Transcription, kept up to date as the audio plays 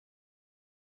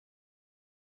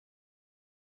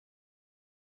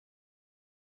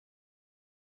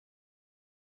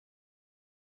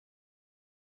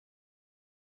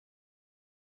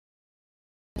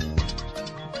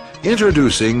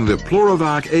Introducing the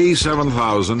Pleur-evac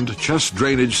A7000 Chest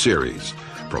Drainage Series,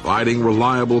 providing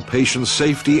reliable patient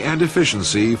safety and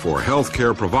efficiency for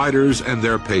healthcare providers and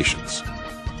their patients.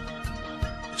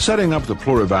 Setting up the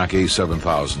Pleur-evac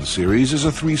A7000 series is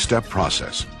a three-step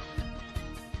process.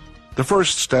 The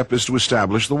first step is to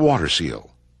establish the water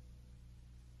seal.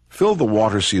 Fill the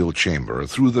water seal chamber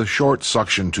through the short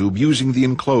suction tube using the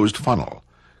enclosed funnel.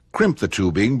 Crimp the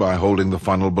tubing by holding the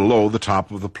funnel below the top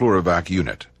of the Pleur-evac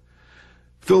unit.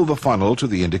 Fill the funnel to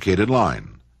the indicated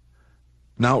line.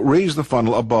 Now raise the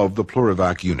funnel above the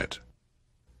Pleur-evac unit.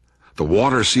 The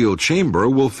water seal chamber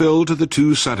will fill to the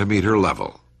 2 centimeter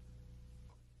level.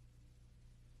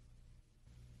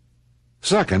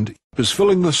 Second is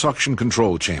filling the suction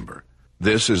control chamber.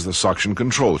 This is the suction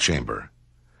control chamber.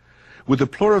 With the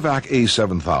Pleur-evac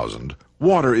A7000,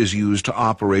 water is used to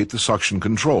operate the suction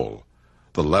control.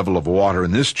 The level of water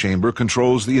in this chamber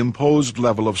controls the imposed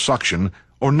level of suction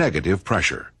or negative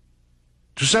pressure.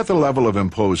 To set the level of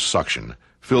imposed suction,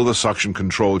 fill the suction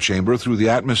control chamber through the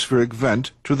atmospheric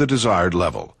vent to the desired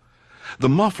level. The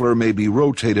muffler may be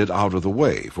rotated out of the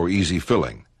way for easy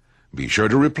filling. Be sure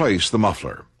to replace the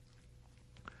muffler.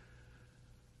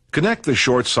 Connect the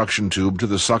short suction tube to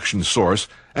the suction source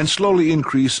and slowly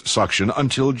increase suction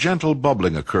until gentle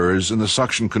bubbling occurs in the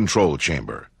suction control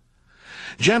chamber.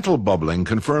 Gentle bubbling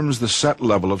confirms the set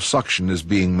level of suction is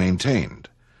being maintained.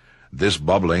 This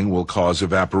bubbling will cause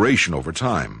evaporation over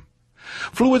time.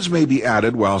 Fluids may be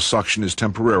added while suction is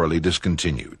temporarily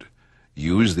discontinued.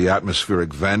 Use the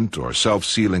atmospheric vent or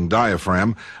self-sealing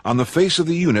diaphragm on the face of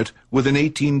the unit with an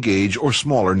 18-gauge or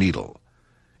smaller needle.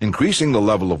 Increasing the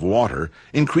level of water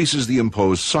increases the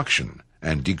imposed suction,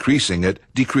 and decreasing it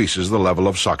decreases the level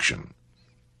of suction.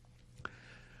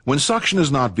 When suction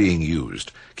is not being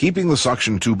used, keeping the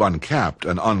suction tube uncapped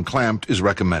and unclamped is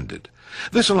recommended.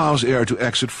 This allows air to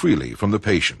exit freely from the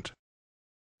patient.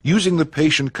 Using the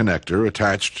patient connector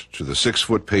attached to the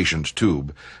 6-foot patient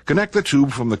tube, connect the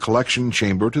tube from the collection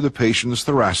chamber to the patient's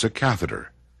thoracic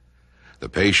catheter. The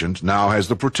patient now has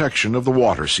the protection of the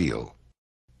water seal.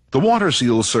 The water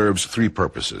seal serves 3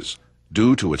 purposes.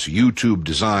 Due to its U-tube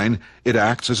design, it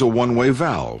acts as a one-way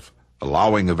valve,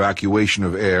 allowing evacuation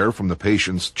of air from the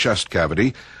patient's chest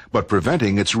cavity, but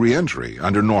preventing its re-entry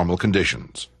under normal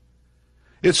conditions.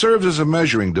 It serves as a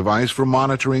measuring device for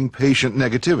monitoring patient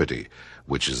negativity,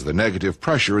 which is the negative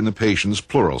pressure in the patient's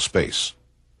pleural space.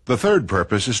 The third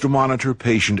purpose is to monitor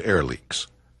patient air leaks.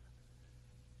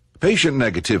 Patient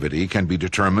negativity can be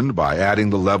determined by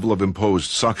adding the level of imposed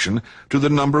suction to the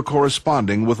number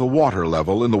corresponding with the water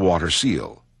level in the water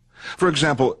seal. For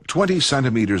example, 20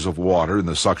 centimeters of water in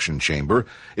the suction chamber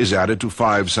is added to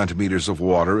 5 centimeters of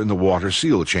water in the water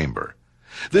seal chamber.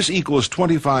 This equals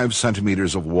 25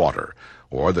 centimeters of water,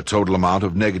 or the total amount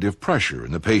of negative pressure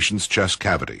in the patient's chest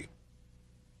cavity.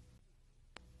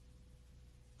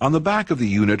 On the back of the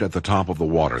unit at the top of the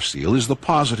water seal is the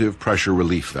positive pressure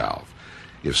relief valve.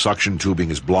 If suction tubing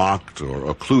is blocked or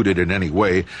occluded in any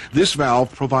way, this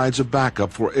valve provides a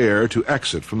backup for air to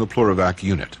exit from the Pleur-evac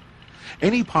unit.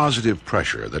 Any positive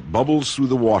pressure that bubbles through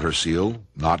the water seal,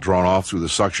 not drawn off through the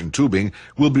suction tubing,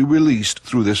 will be released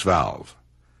through this valve.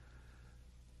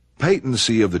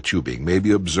 Patency of the tubing may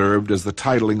be observed as the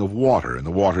tidling of water in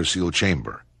the water seal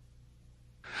chamber.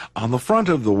 On the front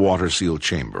of the water seal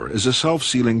chamber is a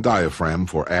self-sealing diaphragm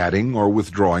for adding or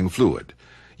withdrawing fluid.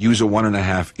 Use a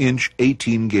 1.5-inch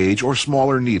 18-gauge or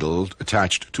smaller needle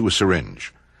attached to a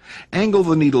syringe. Angle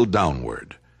the needle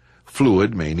downward.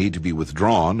 Fluid may need to be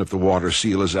withdrawn if the water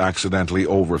seal is accidentally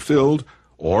overfilled,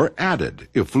 or added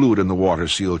if fluid in the water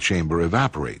seal chamber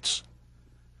evaporates.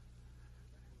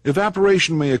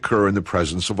 Evaporation may occur in the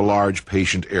presence of a large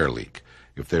patient air leak.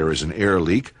 If there is an air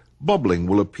leak, bubbling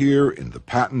will appear in the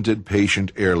patented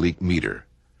patient air leak meter.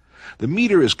 The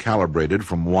meter is calibrated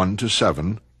from 1 to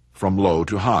 7, from low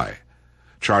to high.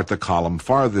 Chart the column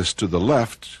farthest to the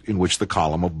left in which the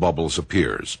column of bubbles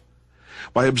appears.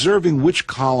 By observing which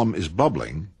column is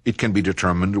bubbling, it can be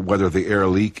determined whether the air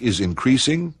leak is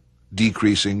increasing,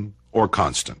 decreasing, or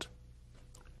constant.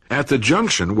 At the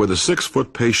junction where the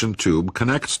 6-foot patient tube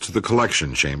connects to the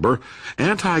collection chamber,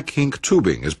 anti-kink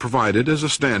tubing is provided as a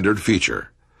standard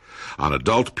feature. On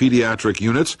adult pediatric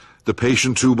units, the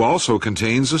patient tube also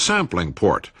contains a sampling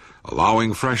port,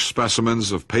 allowing fresh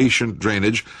specimens of patient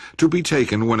drainage to be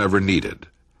taken whenever needed.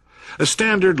 A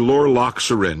standard Lure-lock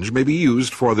syringe may be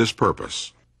used for this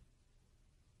purpose.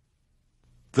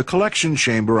 The collection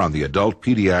chamber on the adult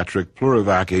pediatric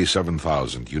Pleur-evac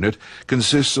A7000 unit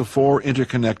consists of 4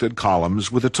 interconnected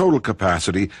columns with a total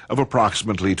capacity of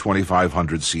approximately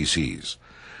 2,500 cc's.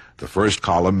 The first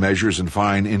column measures in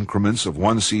fine increments of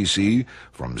 1 cc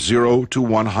from 0 to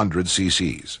 100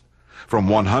 cc's. From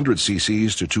 100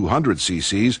 cc's to 200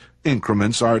 cc's,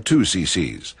 increments are 2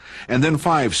 cc's, and then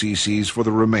 5 cc's for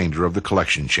the remainder of the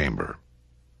collection chamber.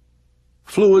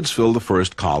 Fluids fill the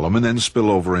first column and then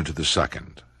spill over into the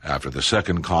second. After the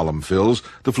second column fills,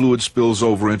 the fluid spills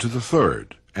over into the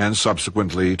third, and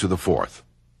subsequently to the fourth.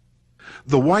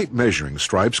 The white measuring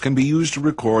stripes can be used to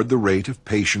record the rate of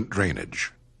patient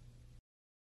drainage.